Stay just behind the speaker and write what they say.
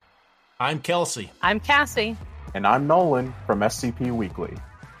I'm Kelsey. I'm Cassie. And I'm Nolan from SCP Weekly.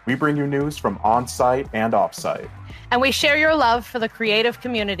 We bring you news from on-site and off-site. And we share your love for the creative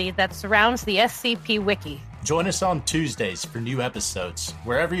community that surrounds the SCP Wiki. Join us on Tuesdays for new episodes,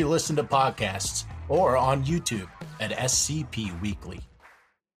 wherever you listen to podcasts, or on YouTube at SCP Weekly.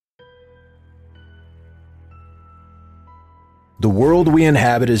 The world we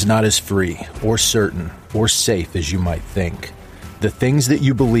inhabit is not as free, or certain, or safe as you might think. The things that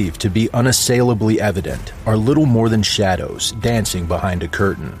you believe to be unassailably evident are little more than shadows dancing behind a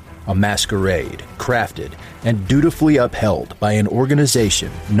curtain, a masquerade crafted and dutifully upheld by an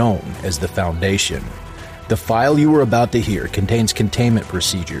organization known as the Foundation. The file you are about to hear contains containment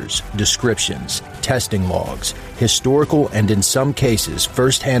procedures, descriptions, testing logs, historical and in some cases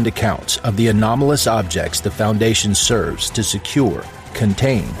first-hand accounts of the anomalous objects the Foundation serves to secure,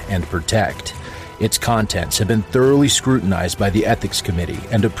 contain, and protect. Its contents have been thoroughly scrutinized by the Ethics Committee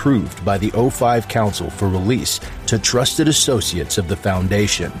and approved by the O5 Council for release to trusted associates of the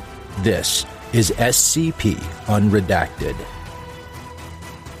Foundation. This is SCP Unredacted.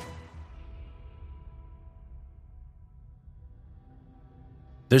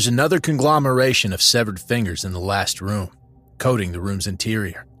 There's another conglomeration of severed fingers in the last room, coating the room's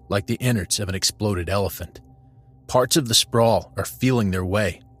interior like the innards of an exploded elephant. Parts of the sprawl are feeling their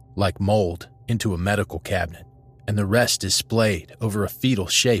way, like mold, into a medical cabinet, and the rest is splayed over a fetal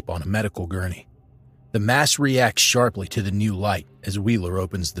shape on a medical gurney. The mass reacts sharply to the new light as Wheeler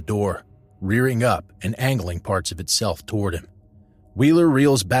opens the door, rearing up and angling parts of itself toward him. Wheeler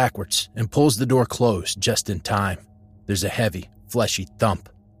reels backwards and pulls the door closed just in time. There's a heavy, fleshy thump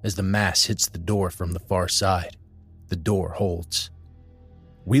as the mass hits the door from the far side. The door holds.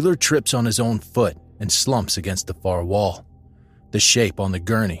 Wheeler trips on his own foot and slumps against the far wall. The shape on the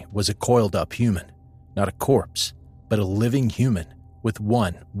gurney was a coiled-up human, not a corpse, but a living human with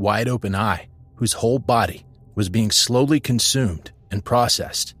one wide-open eye whose whole body was being slowly consumed and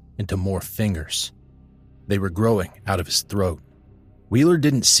processed into more fingers. They were growing out of his throat. Wheeler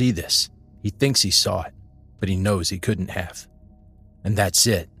didn't see this. He thinks he saw it, but he knows he couldn't have. And that's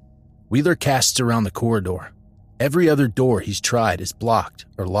it. Wheeler casts around the corridor. Every other door he's tried is blocked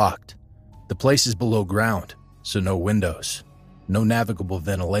or locked. The place is below ground, so no windows. No navigable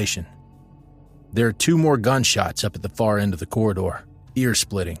ventilation. There are 2 more gunshots up at the far end of the corridor,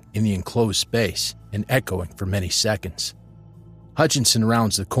 ear-splitting in the enclosed space and echoing for many seconds. Hutchinson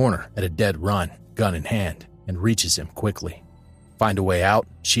rounds the corner at a dead run, gun in hand, and reaches him quickly. "Find a way out?"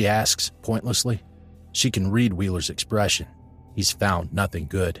 she asks, pointlessly. She can read Wheeler's expression. He's found nothing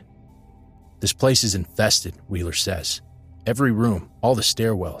good. "This place is infested," Wheeler says. "Every room, all the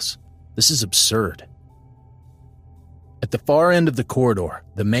stairwells. This is absurd." At the far end of the corridor,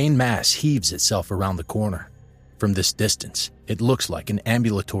 the main mass heaves itself around the corner. From this distance, it looks like an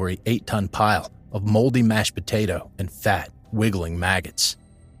ambulatory 8-ton pile of moldy mashed potato and fat, wiggling maggots.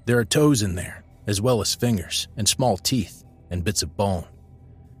 There are toes in there, as well as fingers and small teeth and bits of bone.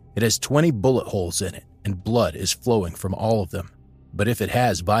 It has 20 bullet holes in it, and blood is flowing from all of them. But if it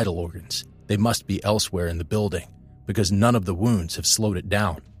has vital organs, they must be elsewhere in the building, because none of the wounds have slowed it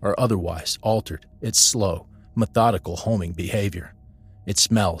down or otherwise altered its slow, methodical homing behavior. It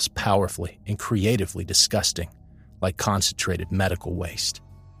smells powerfully and creatively disgusting, like concentrated medical waste.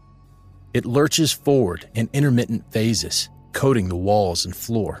 It lurches forward in intermittent phases, coating the walls and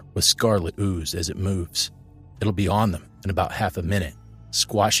floor with scarlet ooze as it moves. It'll be on them in about half a minute,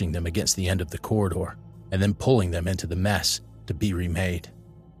 squashing them against the end of the corridor, and then pulling them into the mess to be remade.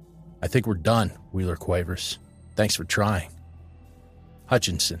 "I think we're done," Wheeler quavers. "Thanks for trying."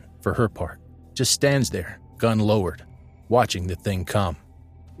 Hutchinson, for her part, just stands there, gun lowered, watching the thing come.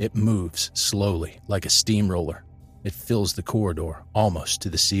 It moves slowly, like a steamroller. It fills the corridor almost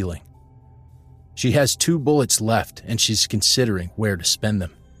to the ceiling. She has 2 bullets left, and she's considering where to spend them.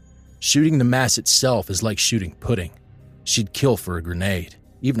 Shooting the mass itself is like shooting pudding. She'd kill for a grenade.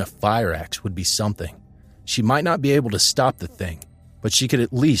 Even a fire axe would be something. She might not be able to stop the thing, but she could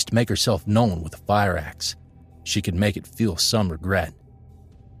at least make herself known with a fire axe. She could make it feel some regret.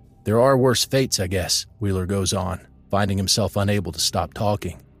 "There are worse fates, I guess," Wheeler goes on, finding himself unable to stop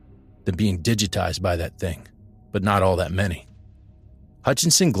talking, "than being digitized by that thing, but not all that many."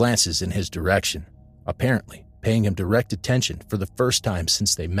 Hutchinson glances in his direction, apparently paying him direct attention for the first time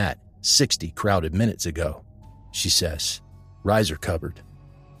since they met 60 crowded minutes ago. She says, "Riser cupboard."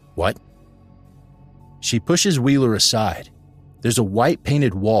 "What?" She pushes Wheeler aside. There's a white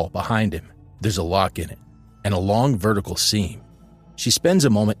painted wall behind him. There's a lock in it, and a long vertical seam. She spends a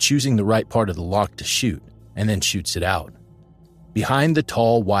moment choosing the right part of the lock to shoot, and then shoots it out. Behind the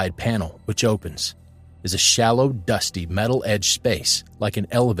tall, wide panel, which opens, is a shallow, dusty, metal-edged space like an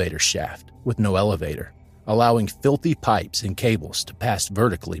elevator shaft with no elevator, allowing filthy pipes and cables to pass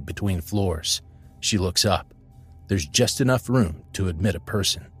vertically between floors. She looks up. There's just enough room to admit a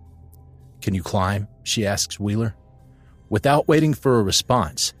person. "Can you climb?" she asks Wheeler. Without waiting for a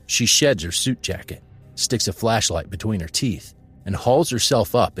response, she sheds her suit jacket, sticks a flashlight between her teeth, and hauls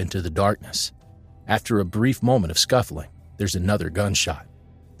herself up into the darkness. After a brief moment of scuffling, there's another gunshot,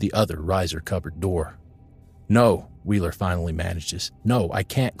 the other riser-covered door. "No," Wheeler finally manages. "No, I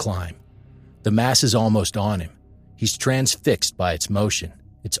can't climb." The mass is almost on him. He's transfixed by its motion,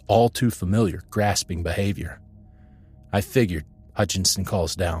 its all too familiar grasping behavior. "I figured," Hutchinson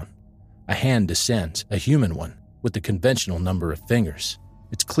calls down. A hand descends, a human one, with the conventional number of fingers.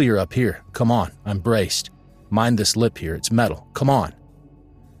 "It's clear up here. Come on, I'm braced. Mind this lip here, it's metal. Come on."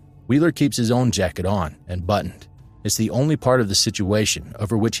 Wheeler keeps his own jacket on and buttoned. It's the only part of the situation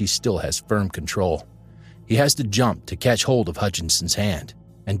over which he still has firm control. He has to jump to catch hold of Hutchinson's hand,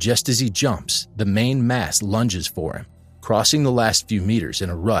 and just as he jumps, the main mass lunges for him, crossing the last few meters in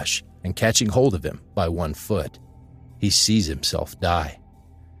a rush and catching hold of him by one foot. He sees himself die.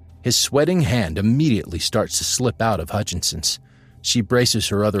 His sweating hand immediately starts to slip out of Hutchinson's. She braces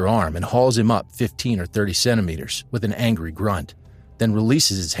her other arm and hauls him up 15 or 30 centimeters with an angry grunt, then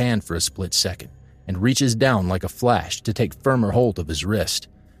releases his hand for a split second and reaches down like a flash to take firmer hold of his wrist.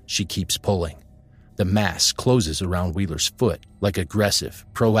 She keeps pulling. The mass closes around Wheeler's foot like aggressive,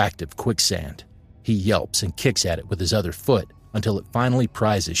 proactive quicksand. He yelps and kicks at it with his other foot until it finally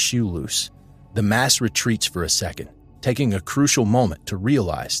pries his shoe loose. The mass retreats for a second, taking a crucial moment to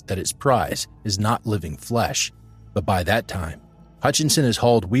realize that its prize is not living flesh. But by that time, Hutchinson has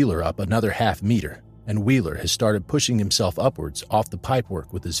hauled Wheeler up another half meter, and Wheeler has started pushing himself upwards off the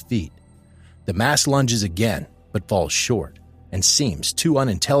pipework with his feet. The mass lunges again, but falls short, and seems too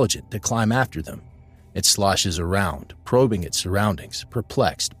unintelligent to climb after them. It sloshes around, probing its surroundings,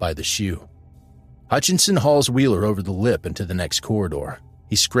 perplexed by the shoe. Hutchinson hauls Wheeler over the lip into the next corridor.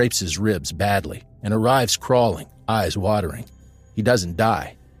 He scrapes his ribs badly and arrives crawling, eyes watering. He doesn't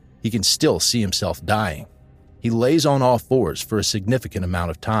die. He can still see himself dying. He lays on all fours for a significant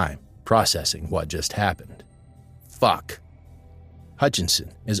amount of time, processing what just happened. Fuck.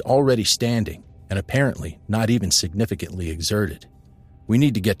 Hutchinson is already standing and apparently not even significantly exerted. "We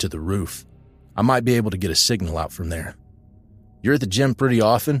need to get to the roof. I might be able to get a signal out from there." "You're at the gym pretty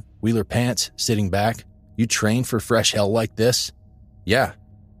often?" Wheeler pants, sitting back. "You train for fresh hell like this?" "Yeah."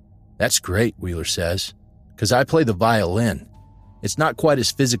 "That's great," Wheeler says, "'cause I play the violin. It's not quite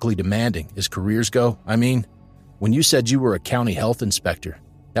as physically demanding as careers go. I mean, when you said you were a county health inspector,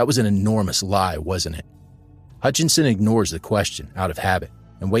 that was an enormous lie, wasn't it?" Hutchinson ignores the question out of habit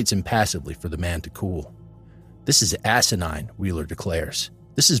and waits impassively for the man to cool. "This is asinine," Wheeler declares.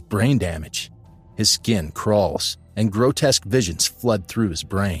 "This is brain damage." His skin crawls, and grotesque visions flood through his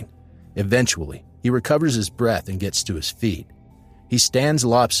brain. Eventually, he recovers his breath and gets to his feet. He stands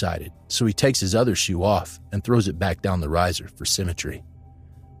lopsided, so he takes his other shoe off and throws it back down the riser for symmetry.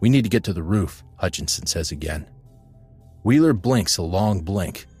 "We need to get to the roof," Hutchinson says again. Wheeler blinks a long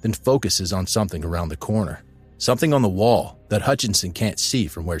blink, then focuses on something around the corner. Something on the wall that Hutchinson can't see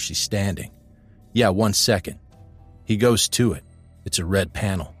from where she's standing. "Yeah, 1 second. He goes to it. It's a red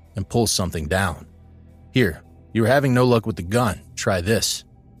panel, and pulls something down. "Here, you were having no luck with the gun. Try this."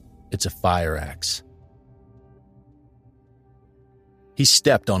 It's a fire axe. He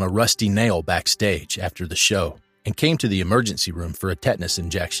stepped on a rusty nail backstage after the show and came to the emergency room for a tetanus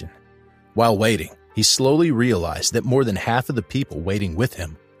injection. While waiting, he slowly realized that more than half of the people waiting with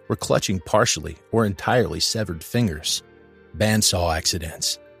him were clutching partially or entirely severed fingers. Bandsaw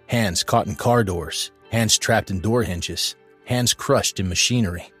accidents, hands caught in car doors, hands trapped in door hinges, hands crushed in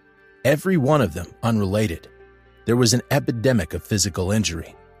machinery. Every one of them unrelated. There was an epidemic of physical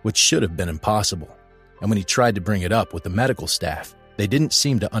injury, which should have been impossible. And when he tried to bring it up with the medical staff, they didn't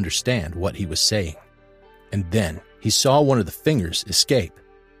seem to understand what he was saying. And then he saw one of the fingers escape.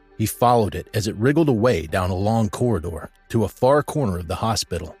 He followed it as it wriggled away down a long corridor to a far corner of the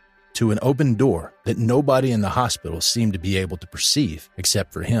hospital, to an open door that nobody in the hospital seemed to be able to perceive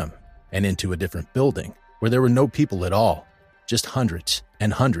except for him, and into a different building where there were no people at all, just hundreds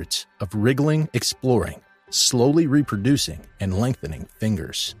and hundreds of wriggling, exploring, slowly reproducing and lengthening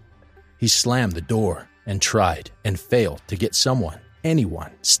fingers. He slammed the door and tried and failed to get someone,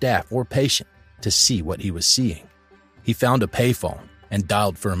 anyone, staff or patient, to see what he was seeing. He found a payphone and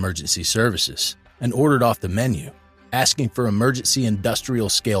dialed for emergency services and ordered off the menu, asking for emergency industrial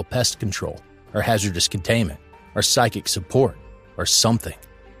scale pest control or hazardous containment or psychic support or something.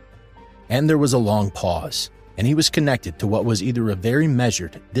 And there was a long pause, and he was connected to what was either a very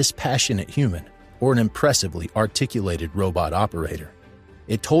measured, dispassionate human or an impressively articulated robot operator.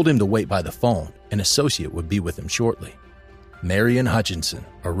 It told him to wait by the phone. An associate would be with him shortly. Marion Hutchinson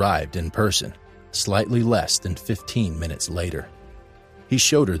arrived in person, slightly less than 15 minutes later. He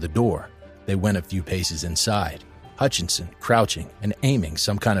showed her the door. They went a few paces inside, Hutchinson crouching and aiming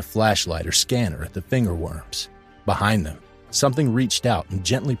some kind of flashlight or scanner at the finger worms. Behind them, something reached out and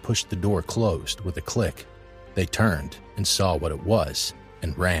gently pushed the door closed with a click. They turned and saw what it was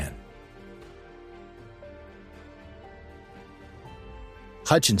and ran.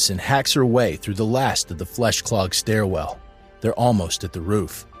 Hutchinson hacks her way through the last of the flesh-clogged stairwell. They're almost at the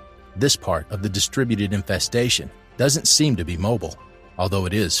roof. This part of the distributed infestation doesn't seem to be mobile, although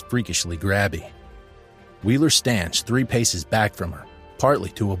it is freakishly grabby. Wheeler stands 3 paces back from her, partly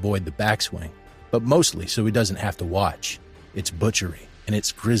to avoid the backswing, but mostly so he doesn't have to watch. It's butchery, and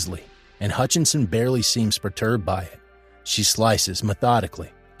it's grisly, and Hutchinson barely seems perturbed by it. She slices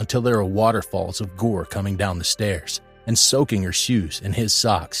methodically until there are waterfalls of gore coming down the stairs and soaking her shoes and his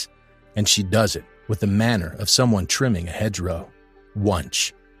socks, and she does it with the manner of someone trimming a hedgerow.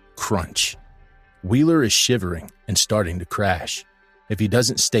 Wunch. Crunch. Wheeler is shivering and starting to crash. If he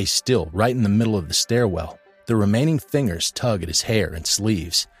doesn't stay still right in the middle of the stairwell, the remaining fingers tug at his hair and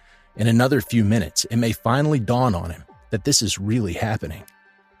sleeves. In another few minutes, it may finally dawn on him that this is really happening.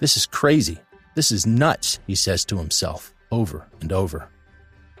 This is crazy. This is nuts, he says to himself over and over.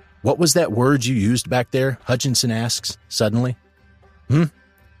 What was that word you used back there? Hutchinson asks, suddenly.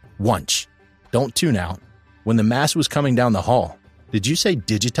 Wunch. Don't tune out. When the mass was coming down the hall, did you say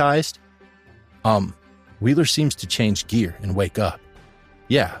digitized? Wheeler seems to change gear and wake up.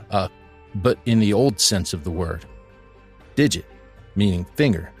 Yeah, but in the old sense of the word. Digit, meaning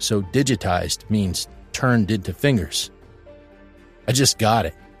finger, so digitized means turned into fingers. I just got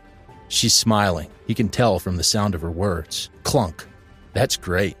it. She's smiling. He can tell from the sound of her words. Clunk. That's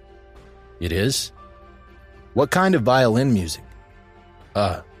great. It is? What kind of violin music?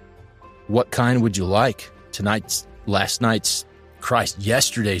 What kind would you like?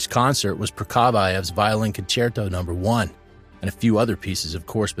 Yesterday's concert was Prokofyev's Violin Concerto No. 1, and a few other pieces, of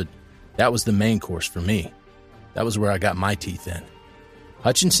course, but that was the main course for me. That was where I got my teeth in.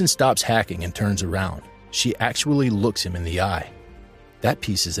 Hutchinson stops hacking and turns around. She actually looks him in the eye. That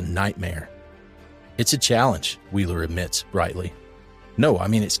piece is a nightmare. It's a challenge, Wheeler admits brightly. No, I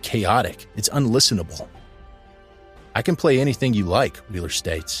mean it's chaotic. It's unlistenable. I can play anything you like, Wheeler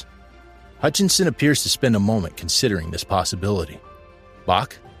states. Hutchinson appears to spend a moment considering this possibility.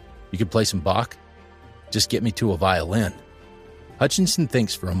 Bach? You could play some Bach? Just get me to a violin. Hutchinson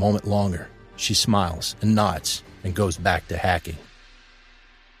thinks for a moment longer. She smiles and nods and goes back to hacking.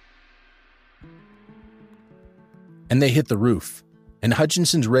 And they hit the roof, and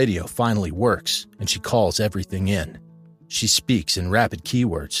Hutchinson's radio finally works, and she calls everything in. She speaks in rapid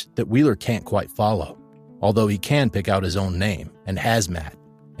keywords that Wheeler can't quite follow, although he can pick out his own name and hazmat,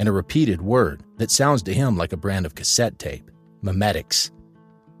 and a repeated word that sounds to him like a brand of cassette tape, memetics.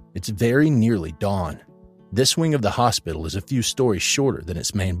 It's very nearly dawn. This wing of the hospital is a few stories shorter than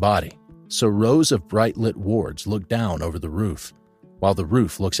its main body, so rows of bright-lit wards look down over the roof, while the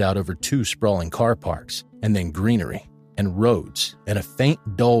roof looks out over 2 sprawling car parks, and then greenery, and roads, and a faint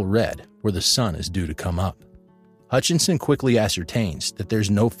dull red where the sun is due to come up. Hutchinson quickly ascertains that there's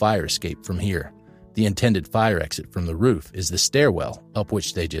no fire escape from here. The intended fire exit from the roof is the stairwell up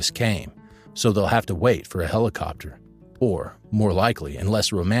which they just came, so they'll have to wait for a helicopter, or, more likely and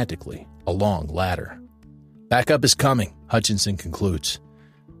less romantically, a long ladder. Backup is coming, Hutchinson concludes.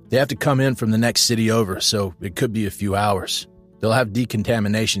 They have to come in from the next city over, so it could be a few hours. They'll have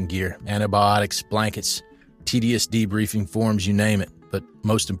decontamination gear, antibiotics, blankets, tedious debriefing forms, you name it, but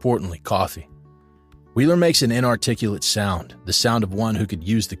most importantly, coffee. Wheeler makes an inarticulate sound, the sound of one who could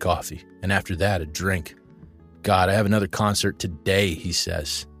use the coffee, and after that, a drink. God, I have another concert today, he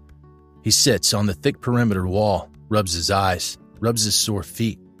says. He sits on the thick perimeter wall, rubs his eyes, rubs his sore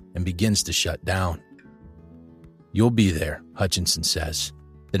feet, and begins to shut down. You'll be there, Hutchinson says.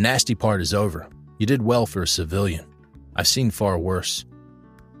 The nasty part is over. You did well for a civilian. I've seen far worse.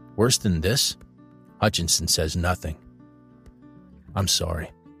 Worse than this? Hutchinson says nothing. I'm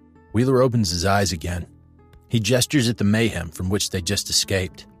sorry. Wheeler opens his eyes again. He gestures at the mayhem from which they just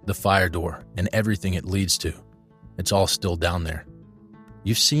escaped, the fire door, and everything it leads to. It's all still down there.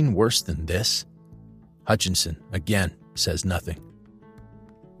 You've seen worse than this? Hutchinson, again, says nothing.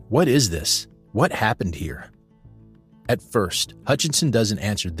 What is this? What happened here? At first, Hutchinson doesn't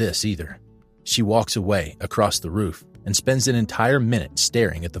answer this either. She walks away across the roof and spends an entire minute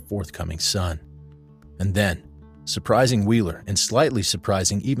staring at the forthcoming sun. And then, surprising Wheeler and slightly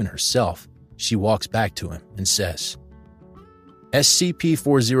surprising even herself, she walks back to him and says,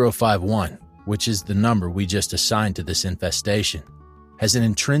 SCP-4051, which is the number we just assigned to this infestation, has an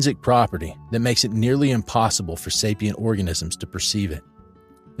intrinsic property that makes it nearly impossible for sapient organisms to perceive it.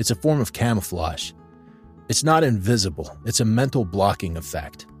 It's a form of camouflage. It's not invisible, it's a mental blocking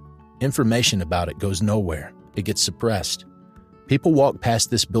effect. Information about it goes nowhere. It gets suppressed. People walk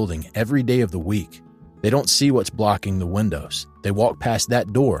past this building every day of the week. They don't see what's blocking the windows. They walk past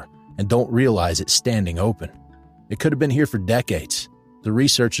that door and don't realize it's standing open. It could have been here for decades. The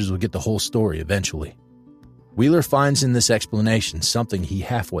researchers will get the whole story eventually. Wheeler finds in this explanation something he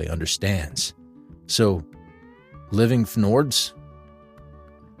halfway understands. So, living Fnords?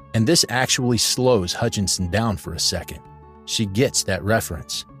 And this actually slows Hutchinson down for a second. She gets that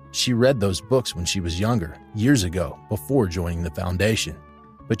reference. She read those books when she was younger, years ago, before joining the Foundation.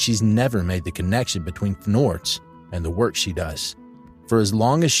 But she's never made the connection between Fnords and the work she does. For as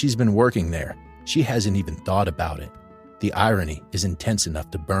long as she's been working there, she hasn't even thought about it. The irony is intense enough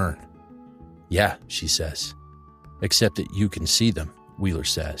to burn. Yeah, she says. Except that you can see them, Wheeler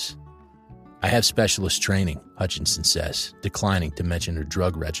says. I have specialist training, Hutchinson says, declining to mention her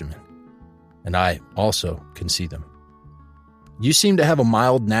drug regimen. And I also can see them. You seem to have a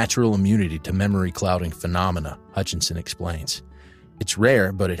mild natural immunity to memory clouding phenomena, Hutchinson explains. It's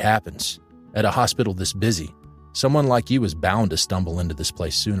rare, but it happens. At a hospital this busy, someone like you is bound to stumble into this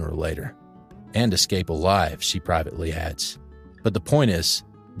place sooner or later. And escape alive, she privately adds. But the point is,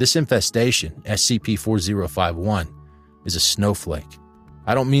 this infestation, SCP-4051, is a snowflake.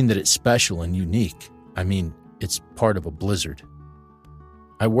 I don't mean that it's special and unique. I mean, it's part of a blizzard.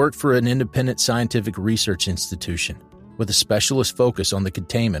 I work for an independent scientific research institution with a specialist focus on the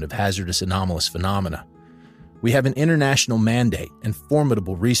containment of hazardous anomalous phenomena. We have an international mandate and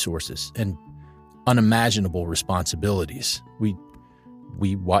formidable resources and unimaginable responsibilities.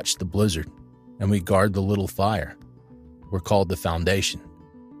 We watch the blizzard and we guard the little fire. We're called the Foundation.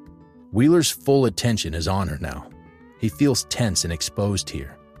 Wheeler's full attention is on her now. He feels tense and exposed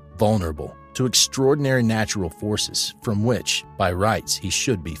here, vulnerable to extraordinary natural forces from which, by rights, he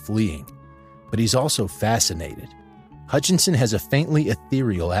should be fleeing. But he's also fascinated. Hutchinson has a faintly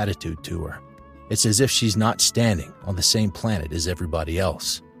ethereal attitude to her. It's as if she's not standing on the same planet as everybody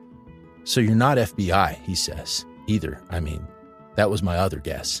else. So you're not FBI, he says. Either, that was my other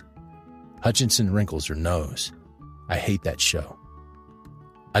guess. Hutchinson wrinkles her nose. I hate that show.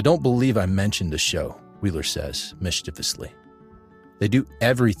 I don't believe I mentioned the show, Wheeler says, mischievously. They do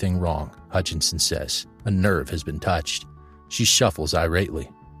everything wrong, Hutchinson says. A nerve has been touched. She shuffles irately.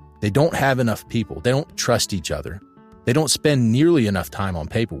 They don't have enough people. They don't trust each other. They don't spend nearly enough time on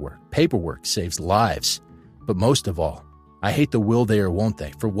paperwork. Paperwork saves lives. But most of all, I hate the will they or won't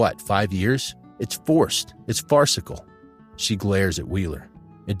they. For what, 5 years? It's forced. It's farcical. She glares at Wheeler.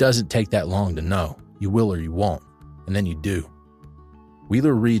 It doesn't take that long to know. You will or you won't. And then you do.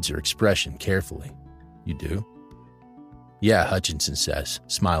 Wheeler reads her expression carefully. You do? Yeah, Hutchinson says,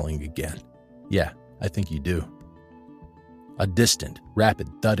 smiling again. Yeah, I think you do. A distant, rapid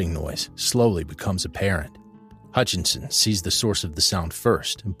thudding noise slowly becomes apparent. Hutchinson sees the source of the sound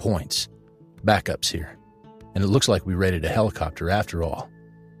first and points. Backup's here. And it looks like we raided a helicopter after all.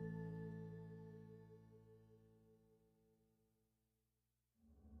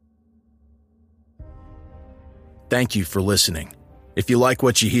 Thank you for listening. If you like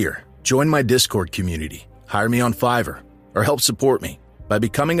what you hear, join my Discord community, hire me on Fiverr, or help support me by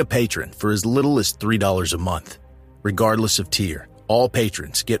becoming a patron for as little as $3 a month. Regardless of tier, all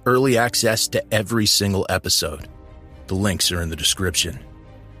patrons get early access to every single episode. The links are in the description.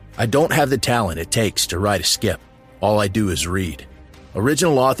 I don't have the talent it takes to write a skip. All I do is read.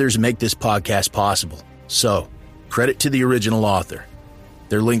 Original authors make this podcast possible, so credit to the original author.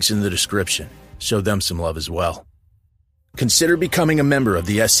 Their link's in the description. Show them some love as well. Consider becoming a member of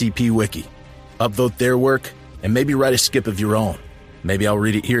the SCP Wiki. Upvote their work, and maybe write a skip of your own. Maybe I'll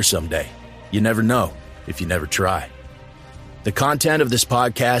read it here someday. You never know if you never try. The content of this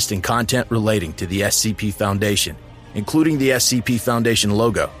podcast and content relating to the SCP Foundation, including the SCP Foundation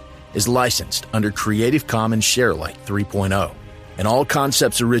logo, is licensed under Creative Commons Sharealike 3.0, and all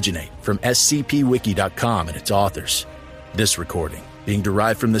concepts originate from scpwiki.com and its authors. This recording, being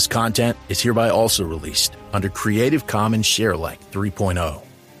derived from this content, is hereby also released under Creative Commons Sharealike 3.0.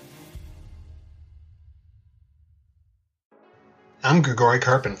 I'm Grigori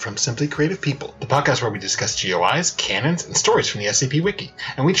Karpin from Simply Creative People, the podcast where we discuss GOIs, canons, and stories from the SCP Wiki,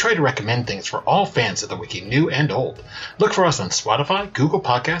 and we try to recommend things for all fans of the Wiki, new and old. Look for us on Spotify, Google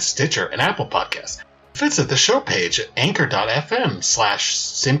Podcasts, Stitcher, and Apple Podcasts. Visit the show page at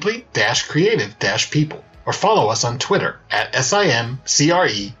anchor.fm/simply-creative-people, or follow us on Twitter at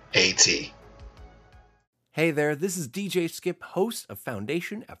SIMCREAT. Hey there, this is DJ Skip, host of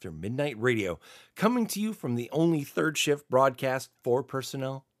Foundation After Midnight Radio, coming to you from the only third shift broadcast for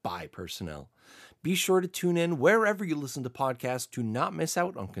personnel by personnel. Be sure to tune in wherever you listen to podcasts to not miss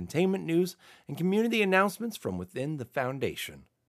out on containment news and community announcements from within the Foundation.